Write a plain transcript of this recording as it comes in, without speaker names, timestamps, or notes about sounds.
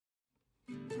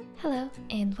Hello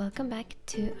and welcome back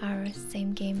to our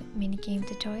SameGame minigame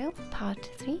tutorial part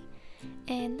 3,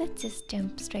 and let's just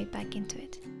jump straight back into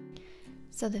it.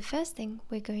 So the first thing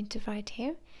we're going to write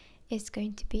here is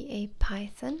going to be a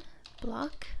Python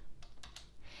block,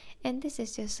 and this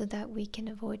is just so that we can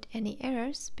avoid any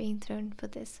errors being thrown for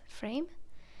this frame.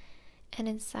 And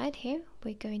inside here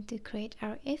we're going to create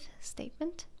our if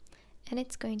statement, and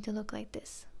it's going to look like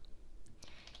this: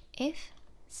 if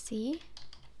C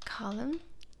column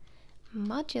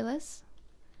modulus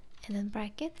and then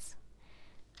brackets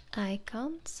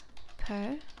icons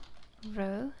per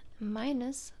row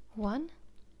minus 1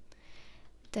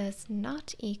 does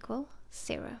not equal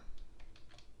 0.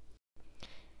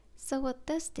 So what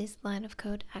does this line of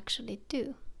code actually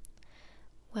do?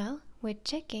 Well, we're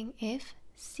checking if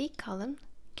C column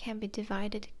can be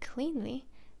divided cleanly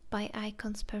by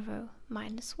icons per row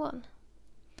minus 1.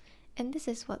 And this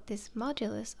is what this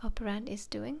modulus operand is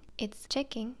doing. It's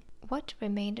checking what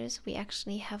remainders we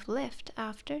actually have left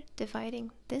after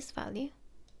dividing this value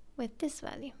with this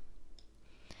value.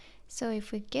 So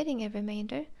if we're getting a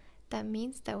remainder, that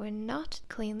means that we're not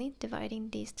cleanly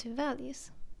dividing these two values.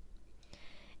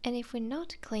 And if we're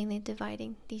not cleanly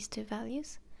dividing these two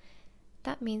values,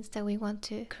 that means that we want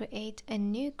to create a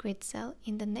new grid cell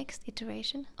in the next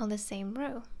iteration on the same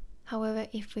row. However,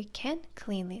 if we can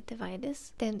cleanly divide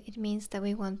this, then it means that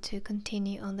we want to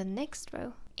continue on the next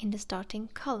row in the starting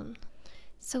column.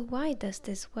 So why does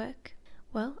this work?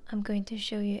 Well, I'm going to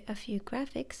show you a few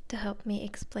graphics to help me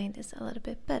explain this a little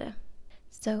bit better.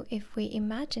 So if we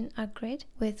imagine a grid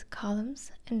with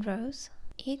columns and rows,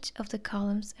 each of the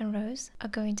columns and rows are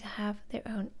going to have their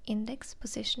own index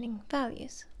positioning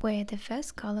values, where the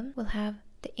first column will have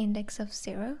the index of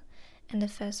 0, and the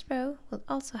first row will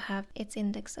also have its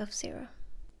index of 0.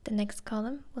 The next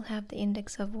column will have the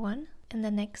index of 1, and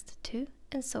the next 2,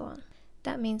 and so on.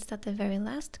 That means that the very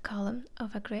last column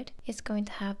of a grid is going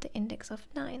to have the index of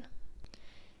 9.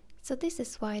 So this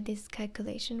is why this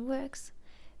calculation works,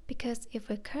 because if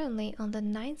we're currently on the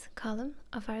 9th column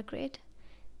of our grid,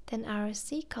 then our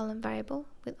C column variable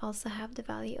will also have the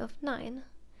value of 9.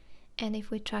 And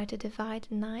if we try to divide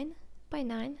 9 by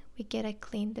 9, we get a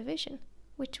clean division,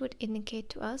 which would indicate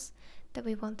to us that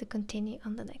we want to continue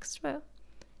on the next row.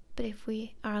 But if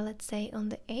we are, let's say, on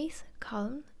the 8th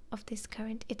column of this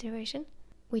current iteration,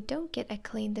 we don't get a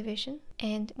clean division,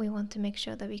 and we want to make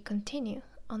sure that we continue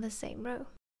on the same row.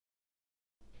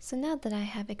 So now that I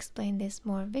have explained this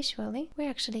more visually, we're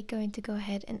actually going to go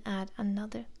ahead and add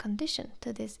another condition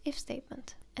to this if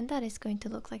statement, and that is going to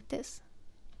look like this: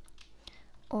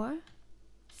 or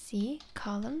C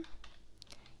column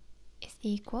is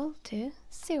equal to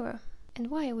 0. And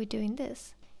why are we doing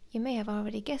this? You may have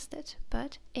already guessed it,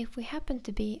 but if we happen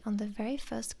to be on the very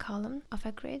first column of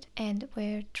a grid and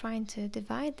we're trying to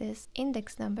divide this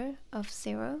index number of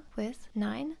 0 with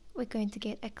 9, we're going to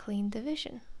get a clean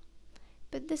division.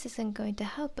 But this isn't going to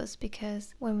help us,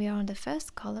 because when we are on the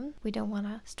first column, we don't want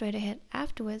to straight ahead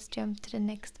afterwards jump to the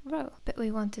next row, but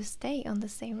we want to stay on the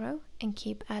same row and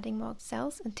keep adding more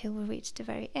cells until we reach the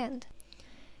very end.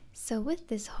 So with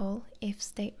this whole if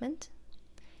statement,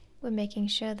 we're making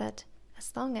sure that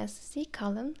as long as C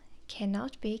column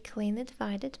cannot be cleanly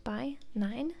divided by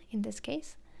 9 in this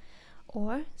case,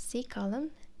 or C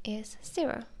column is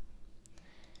 0.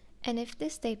 And if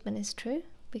this statement is true,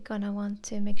 we're gonna want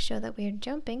to make sure that we're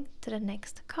jumping to the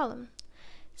next column.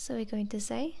 So we're going to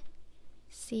say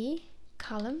C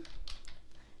column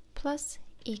plus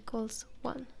equals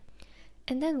 1.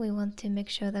 And then we want to make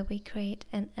sure that we create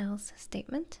an else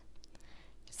statement.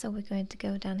 So we're going to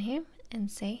go down here and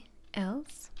say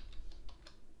else.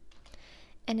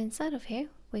 And inside of here,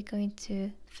 we're going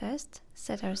to first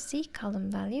set our C column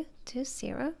value to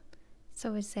 0.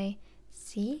 So we say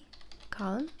C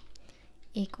column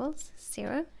equals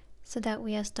 0, so that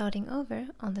we are starting over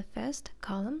on the first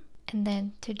column. And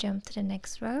then to jump to the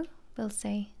next row, we'll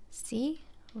say C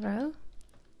row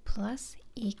plus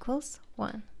equals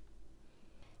 1.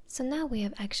 So now we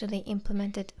have actually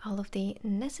implemented all of the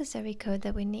necessary code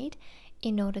that we need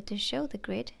in order to show the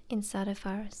grid inside of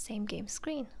our SameGame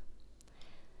screen.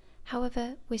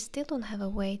 However, we still don't have a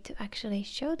way to actually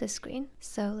show the screen,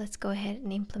 so let's go ahead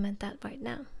and implement that right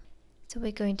now. So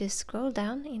we're going to scroll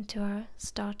down into our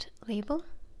start label,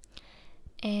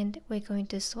 and we're going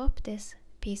to swap this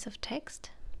piece of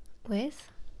text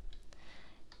with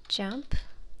jump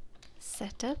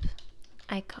setup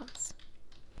icons.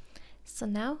 So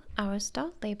now our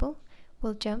start label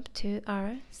will jump to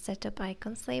our setup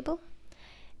icons label,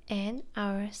 and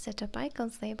our setup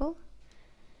icons label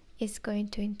is going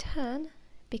to in turn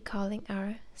be calling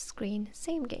our screen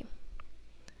SameGame.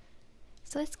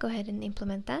 So let's go ahead and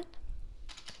implement that.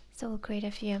 So we'll create a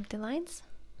few empty lines,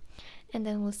 and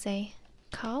then we'll say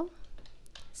call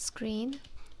screen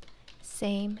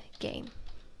SameGame.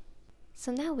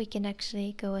 So now we can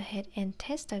actually go ahead and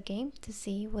test our game to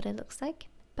see what it looks like,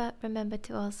 but remember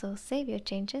to also save your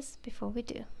changes before we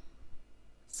do.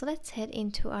 So let's head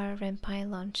into our Ren'Py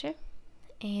launcher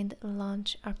and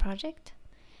launch our project,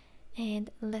 and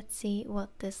let's see what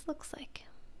this looks like.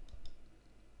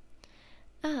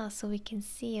 So we can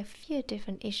see a few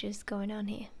different issues going on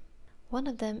here. One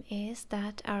of them is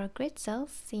that our grid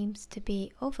cells seems to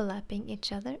be overlapping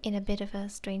each other in a bit of a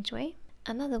strange way.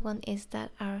 Another one is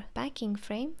that our backing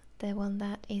frame, the one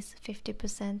that is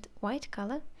 50% white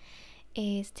color,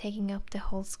 is taking up the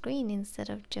whole screen instead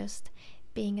of just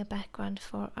being a background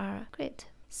for our grid.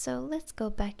 So let's go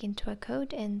back into our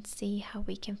code and see how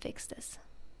we can fix this.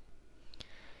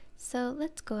 So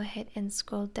let's go ahead and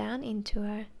scroll down into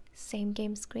our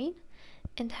SameGame screen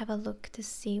and have a look to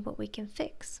see what we can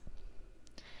fix.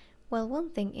 Well, one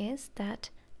thing is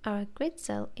that our grid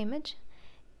cell image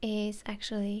is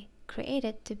actually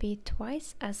created to be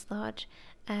twice as large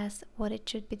as what it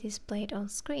should be displayed on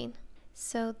screen.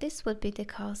 So this would be the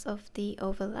cause of the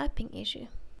overlapping issue.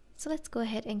 So let's go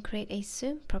ahead and create a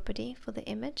zoom property for the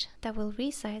image that will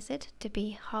resize it to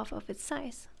be half of its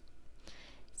size.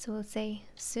 So we'll say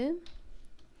zoom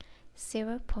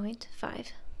 0.5.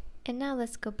 And now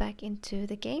let's go back into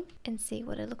the game and see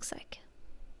what it looks like.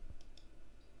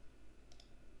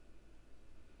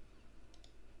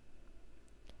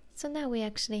 So now we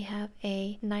actually have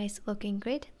a nice looking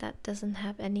grid that doesn't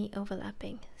have any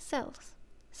overlapping cells.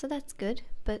 So that's good,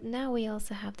 but now we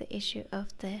also have the issue of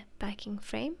the backing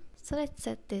frame. So let's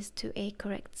set this to a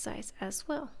correct size as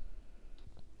well.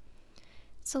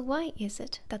 So why is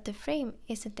it that the frame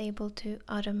isn't able to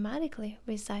automatically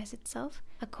resize itself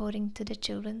according to the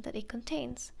children that it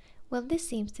contains? Well, this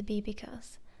seems to be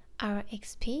because our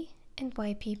XP and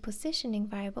YP positioning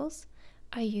variables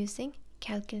are using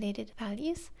calculated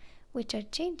values which are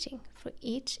changing for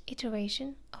each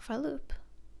iteration of our loop.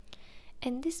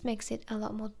 And this makes it a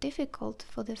lot more difficult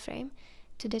for the frame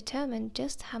to determine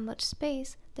just how much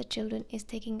space the children is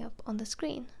taking up on the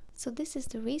screen. So this is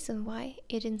the reason why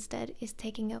it instead is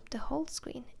taking up the whole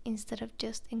screen instead of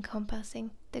just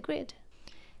encompassing the grid.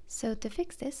 So to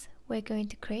fix this, we're going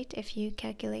to create a few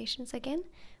calculations again,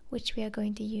 which we are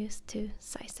going to use to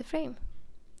size the frame.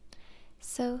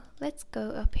 So let's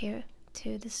go up here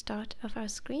to the start of our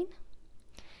screen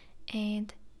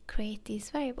and create these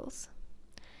variables.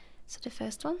 So the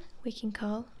first one we can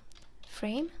call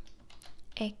frame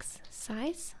x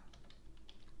size,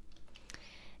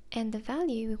 and the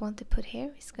value we want to put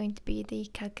here is going to be the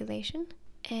calculation,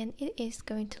 and it is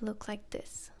going to look like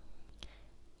this: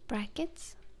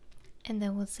 brackets, and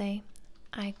then we'll say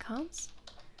icons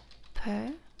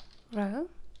per row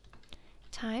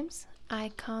times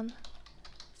icon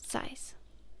size,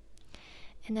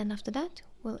 and then after that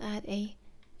we'll add a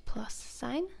plus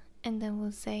sign, and then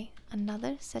we'll say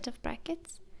another set of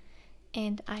brackets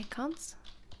and icons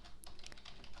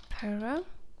per row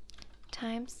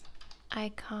times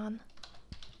icon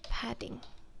padding.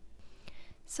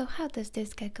 So how does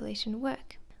this calculation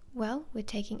work? Well, we're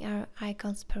taking our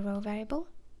icons per row variable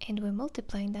and we're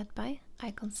multiplying that by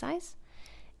icon size,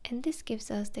 and this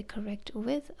gives us the correct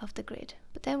width of the grid.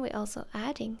 But then we're also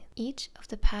adding each of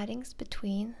the paddings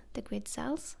between the grid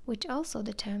cells, which also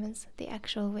determines the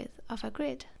actual width of our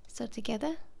grid. So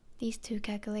together, these two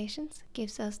calculations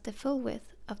gives us the full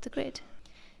width of the grid.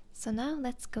 So now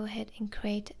let's go ahead and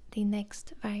create the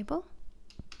next variable,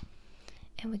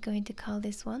 and we're going to call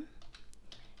this one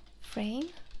frame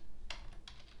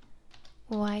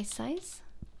y size,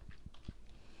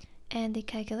 and the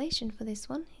calculation for this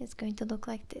one is going to look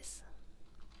like this: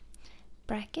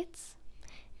 brackets,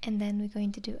 and then we're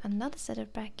going to do another set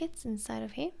of brackets inside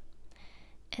of here,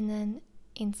 and then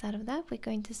inside of that we're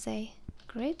going to say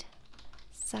grid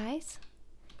size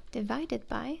divided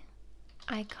by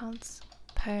icons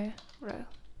per row,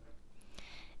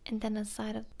 and then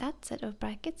inside of that set of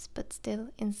brackets, but still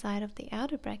inside of the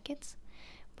outer brackets,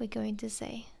 we're going to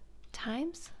say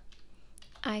times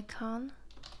icon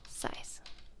size.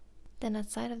 Then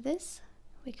outside of this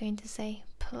we're going to say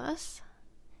plus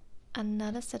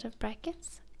another set of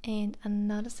brackets and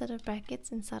another set of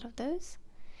brackets inside of those,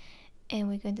 and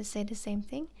we're going to say the same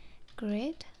thing: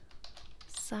 grid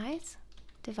size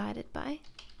divided by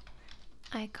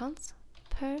icons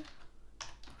per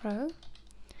row,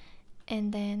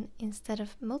 and then instead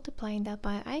of multiplying that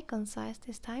by icon size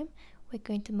this time, we're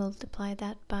going to multiply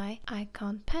that by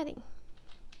icon padding.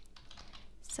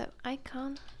 So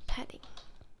icon padding.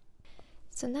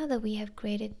 So now that we have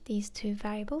created these two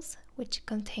variables which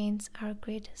contains our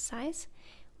grid size,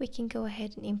 we can go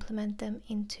ahead and implement them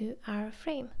into our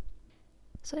frame.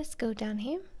 So let's go down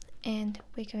here and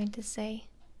we're going to say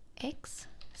X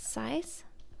size,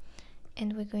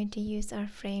 and we're going to use our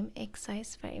frame X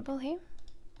size variable here.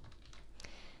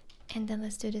 And then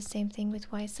let's do the same thing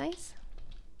with Y size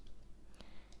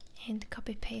and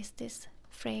copy paste this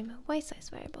frame Y size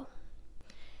variable.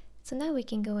 So now we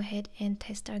can go ahead and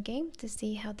test our game to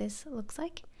see how this looks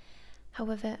like.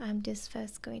 However, I'm just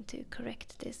first going to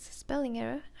correct this spelling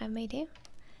error I made here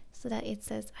so that it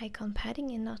says icon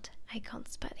padding and not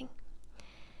icons padding.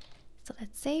 So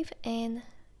let's save and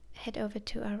head over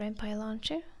to our Ren'Py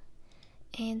launcher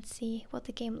and see what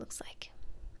the game looks like.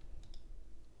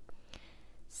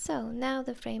 So now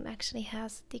the frame actually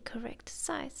has the correct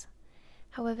size.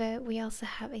 However, we also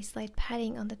have a slight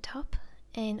padding on the top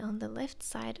and on the left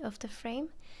side of the frame,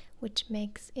 which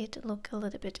makes it look a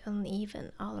little bit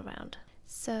uneven all around.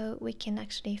 So we can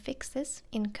actually fix this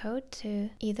in code to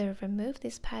either remove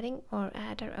this padding or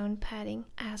add our own padding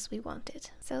as we want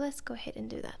it. So let's go ahead and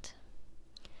do that.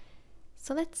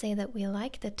 So let's say that we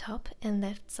like the top and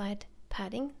left side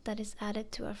padding that is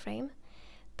added to our frame,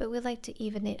 but we like to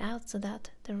even it out so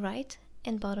that the right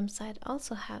and bottom side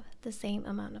also have the same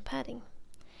amount of padding.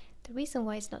 The reason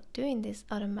why it's not doing this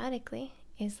automatically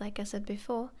is, like I said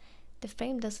before, the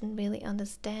frame doesn't really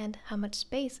understand how much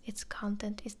space its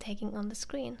content is taking on the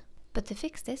screen. But to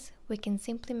fix this, we can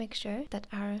simply make sure that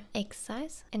our X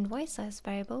size and Y size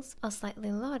variables are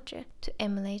slightly larger to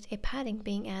emulate a padding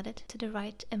being added to the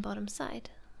right and bottom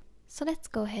side. So let's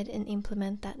go ahead and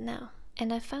implement that now.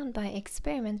 And I found by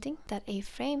experimenting that a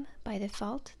frame by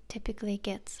default typically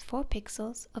gets 4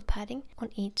 pixels of padding on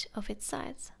each of its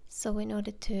sides. So in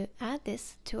order to add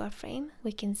this to our frame,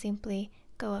 we can simply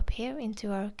go up here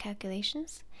into our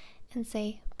calculations and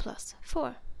say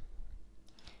 +4.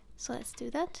 So let's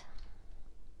do that.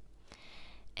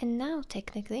 And now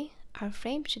technically our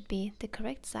frame should be the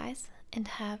correct size and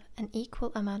have an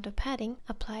equal amount of padding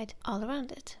applied all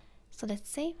around it. So let's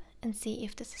save and see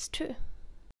if this is true.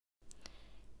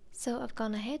 So I've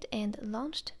gone ahead and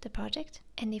launched the project,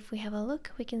 and if we have a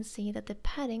look, we can see that the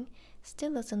padding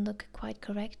still doesn't look quite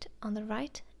correct on the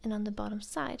right and on the bottom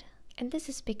side. And this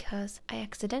is because I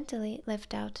accidentally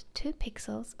left out 2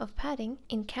 pixels of padding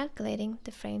in calculating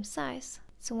the frame size.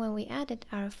 So when we added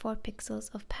our 4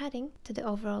 pixels of padding to the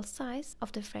overall size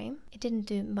of the frame, it didn't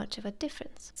do much of a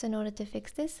difference. So in order to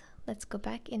fix this, let's go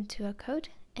back into our code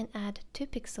and add 2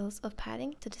 pixels of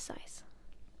padding to the size.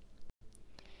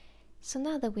 So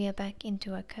now that we are back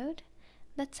into our code,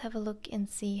 let's have a look and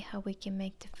see how we can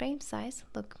make the frame size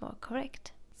look more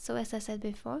correct. So as I said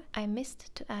before, I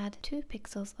missed to add 2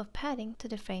 pixels of padding to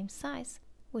the frame size,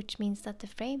 which means that the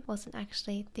frame wasn't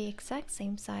actually the exact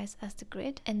same size as the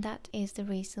grid, and that is the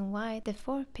reason why the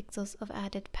 4 pixels of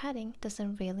added padding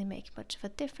doesn't really make much of a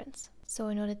difference. So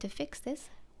in order to fix this,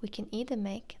 we can either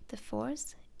make the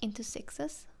 4s into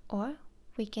 6s, or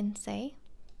we can say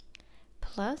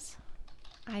plus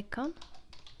icon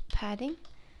padding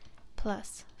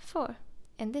 +4,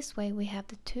 and this way we have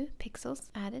the 2 pixels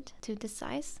added to the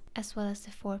size as well as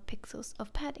the 4 pixels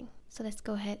of padding. So let's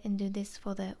go ahead and do this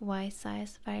for the Y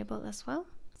size variable as well.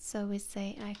 So we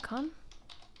say icon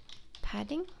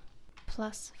padding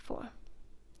 +4.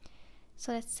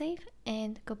 So let's save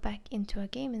and go back into our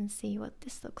game and see what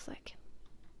this looks like.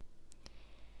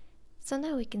 So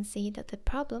now we can see that the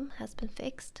problem has been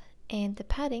fixed and the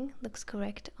padding looks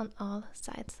correct on all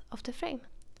sides of the frame.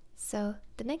 So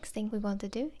the next thing we want to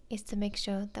do is to make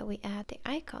sure that we add the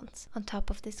icons on top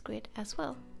of this grid as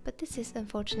well. But this is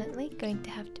unfortunately going to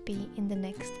have to be in the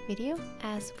next video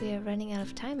as we are running out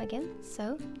of time again.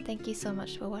 So thank you so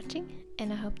much for watching,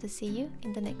 and I hope to see you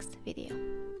in the next video.